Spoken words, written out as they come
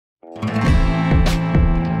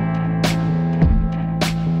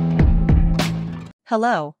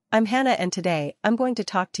Hello, I'm Hannah and today I'm going to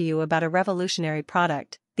talk to you about a revolutionary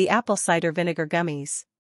product, the Apple Cider Vinegar Gummies.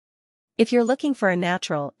 If you're looking for a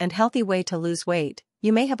natural and healthy way to lose weight,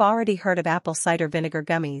 you may have already heard of Apple Cider Vinegar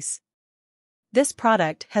Gummies. This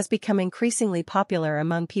product has become increasingly popular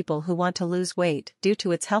among people who want to lose weight due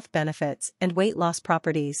to its health benefits and weight loss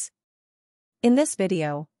properties. In this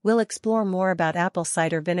video, we'll explore more about Apple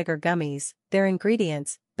Cider Vinegar Gummies, their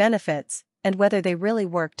ingredients, benefits, and whether they really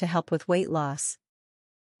work to help with weight loss.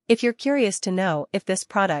 If you're curious to know if this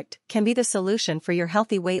product can be the solution for your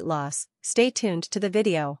healthy weight loss, stay tuned to the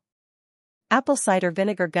video. Apple Cider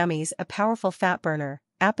Vinegar Gummies, a powerful fat burner,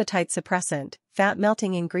 appetite suppressant,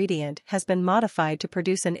 fat-melting ingredient, has been modified to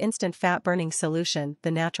produce an instant fat-burning solution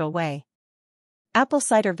the natural way. Apple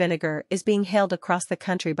cider vinegar is being hailed across the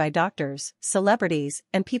country by doctors, celebrities,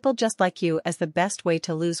 and people just like you as the best way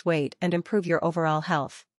to lose weight and improve your overall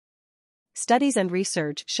health. Studies and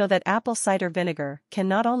research show that apple cider vinegar can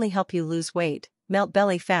not only help you lose weight, melt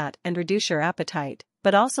belly fat, and reduce your appetite,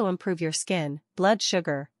 but also improve your skin, blood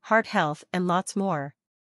sugar, heart health, and lots more.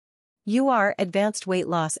 YooR Advanced Weight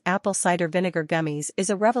Loss Apple Cider Vinegar Gummies is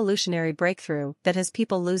a revolutionary breakthrough that has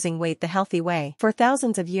people losing weight the healthy way. For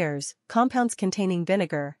thousands of years, compounds containing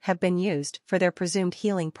vinegar have been used for their presumed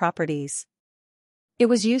healing properties. It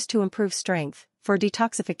was used to improve strength, for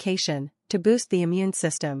detoxification, to boost the immune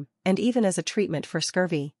system, and even as a treatment for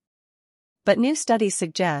scurvy. But new studies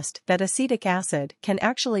suggest that acetic acid can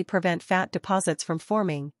actually prevent fat deposits from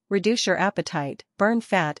forming, reduce your appetite, burn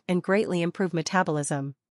fat, and greatly improve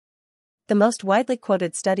metabolism. The most widely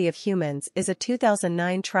quoted study of humans is a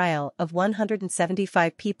 2009 trial of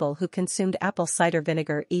 175 people who consumed apple cider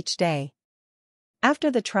vinegar each day. After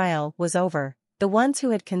the trial was over, the ones who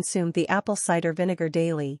had consumed the apple cider vinegar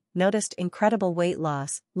daily noticed incredible weight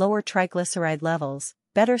loss, lower triglyceride levels,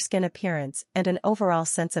 better skin appearance, and an overall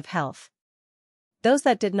sense of health. Those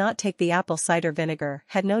that did not take the apple cider vinegar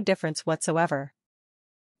had no difference whatsoever.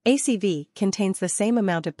 Acv contains the same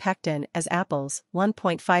amount of pectin as apples,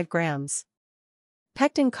 1.5 grams.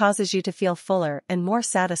 Pectin causes you to feel fuller and more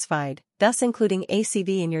satisfied, thus including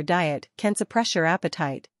Acv in your diet can suppress your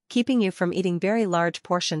appetite, keeping you from eating very large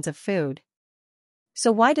portions of food. So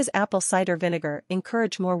why does apple cider vinegar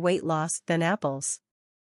encourage more weight loss than apples?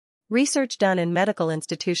 Research done in medical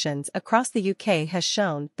institutions across the UK has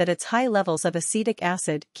shown that its high levels of acetic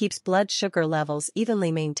acid keeps blood sugar levels evenly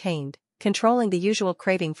maintained, controlling the usual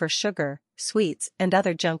craving for sugar, sweets, and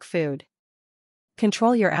other junk food.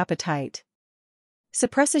 Control your appetite.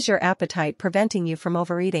 Suppresses your appetite, preventing you from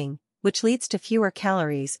overeating, which leads to fewer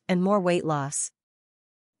calories and more weight loss.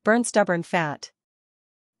 Burn stubborn fat.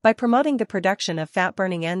 By promoting the production of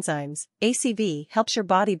fat-burning enzymes, Acv helps your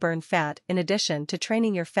body burn fat in addition to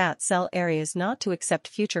training your fat cell areas not to accept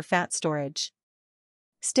future fat storage.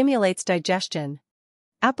 Stimulates digestion.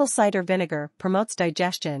 Apple cider vinegar promotes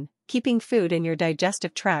digestion, keeping food in your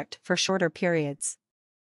digestive tract for shorter periods.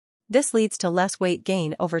 This leads to less weight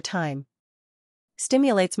gain over time.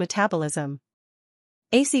 Stimulates metabolism.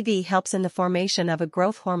 Acv helps in the formation of a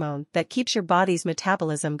growth hormone that keeps your body's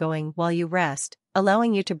metabolism going while you rest,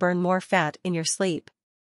 allowing you to burn more fat in your sleep.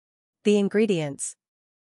 The ingredients: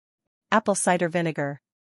 apple cider vinegar.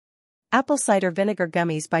 Apple cider vinegar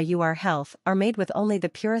gummies by YooR Health are made with only the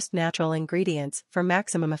purest natural ingredients for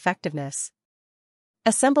maximum effectiveness.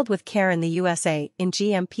 Assembled with care in the USA in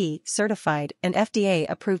GMP certified and FDA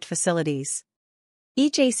approved facilities.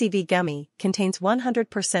 Each Acv gummy contains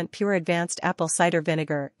 100% pure advanced apple cider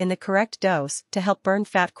vinegar in the correct dose to help burn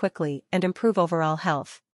fat quickly and improve overall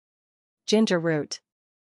health. Ginger root.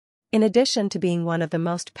 In addition to being one of the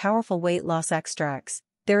most powerful weight loss extracts,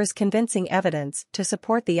 there is convincing evidence to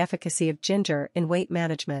support the efficacy of ginger in weight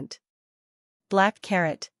management. Black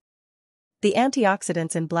carrot. The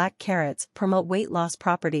antioxidants in black carrots promote weight loss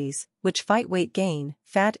properties, which fight weight gain,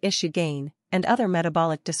 fat issue gain, and other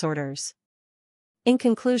metabolic disorders. In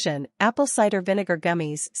conclusion, apple cider vinegar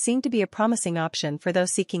gummies seem to be a promising option for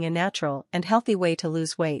those seeking a natural and healthy way to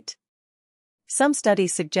lose weight. Some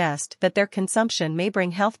studies suggest that their consumption may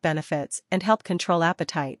bring health benefits and help control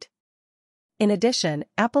appetite. In addition,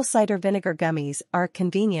 apple cider vinegar gummies are a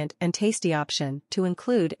convenient and tasty option to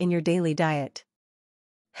include in your daily diet.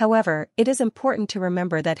 However, it is important to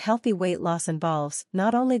remember that healthy weight loss involves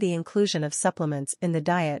not only the inclusion of supplements in the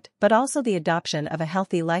diet but also the adoption of a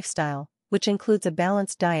healthy lifestyle, which includes a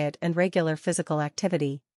balanced diet and regular physical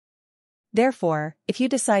activity. Therefore, if you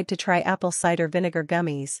decide to try apple cider vinegar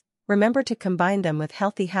gummies, remember to combine them with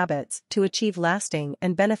healthy habits to achieve lasting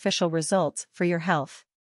and beneficial results for your health.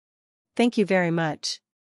 Thank you very much.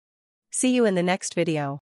 See you in the next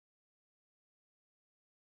video.